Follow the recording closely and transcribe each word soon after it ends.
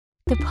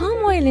The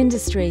palm oil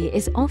industry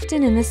is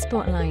often in the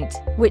spotlight,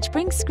 which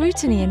brings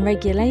scrutiny and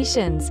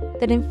regulations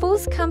that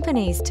enforce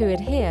companies to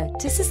adhere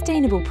to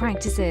sustainable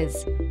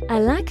practices. A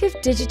lack of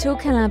digital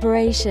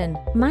collaboration,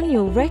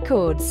 manual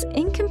records,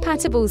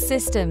 incompatible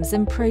systems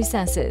and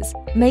processes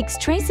makes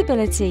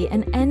traceability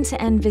and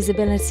end-to-end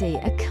visibility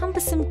a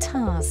cumbersome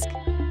task.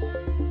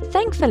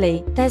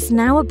 Thankfully, there's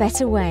now a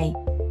better way.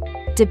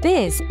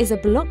 Dibiz is a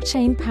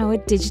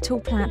blockchain-powered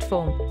digital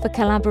platform for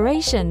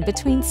collaboration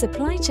between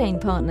supply chain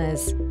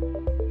partners.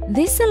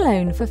 This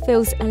alone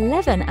fulfills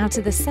 11 out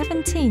of the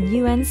 17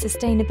 UN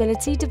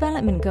Sustainability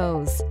Development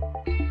Goals.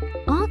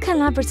 Our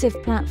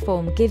collaborative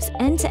platform gives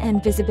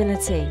end-to-end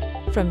visibility,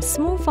 from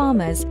small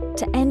farmers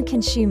to end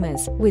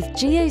consumers, with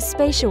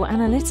geospatial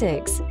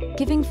analytics,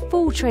 giving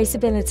full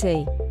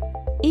traceability.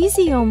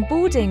 Easy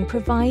onboarding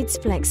provides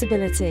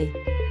flexibility,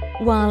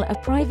 while a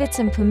private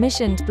and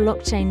permissioned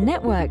blockchain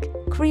network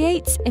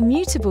creates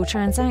immutable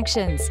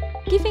transactions,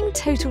 giving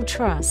total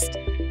trust.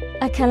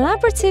 A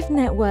collaborative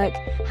network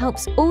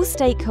helps all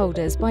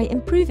stakeholders by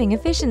improving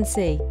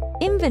efficiency,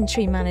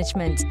 inventory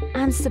management,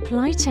 and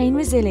supply chain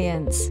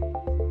resilience.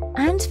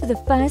 And for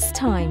the first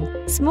time,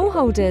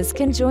 smallholders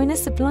can join a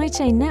supply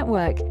chain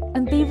network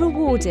and be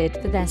rewarded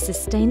for their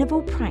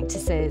sustainable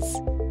practices.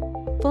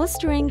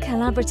 Fostering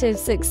collaborative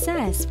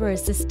success for a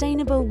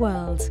sustainable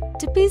world.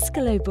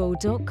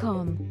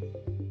 Dibizglobal.com